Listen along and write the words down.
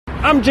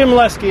I'm Jim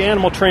Leske,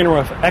 animal trainer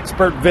with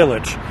Expert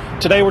Village.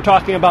 Today we're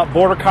talking about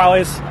Border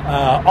Collies.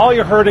 All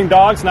your herding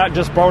dogs, not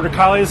just Border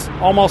Collies,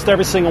 almost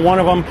every single one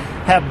of them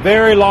have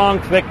very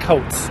long, thick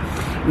coats.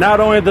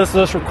 Not only does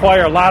this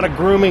require a lot of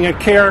grooming and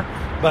care,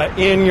 but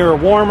in your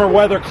warmer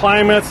weather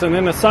climates and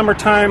in the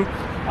summertime,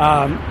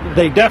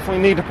 they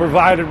definitely need to be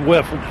provided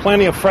with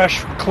plenty of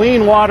fresh,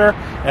 clean water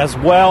as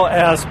well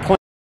as plenty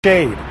of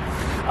shade.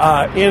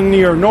 In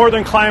your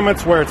northern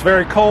climates where it's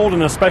very cold,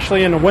 and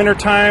especially in the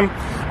wintertime,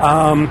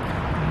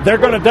 they're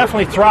going to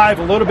definitely thrive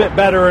a little bit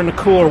better in the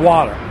cooler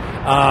water.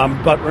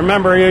 But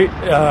remember,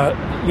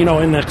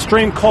 in the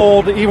extreme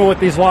cold, even with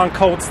these long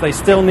coats, they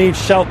still need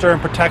shelter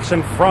and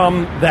protection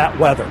from that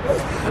weather.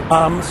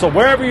 So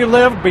wherever you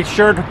live, be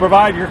sure to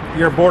provide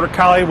your Border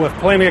Collie with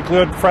plenty of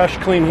good, fresh,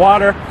 clean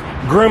water,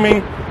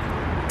 grooming,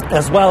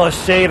 as well as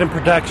shade and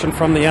protection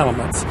from the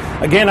elements.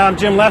 Again, I'm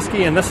Jim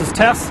Leske, and this is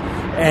Tess,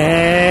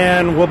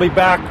 and we'll be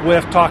back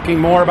with talking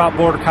more about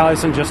Border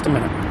Collies in just a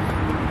minute.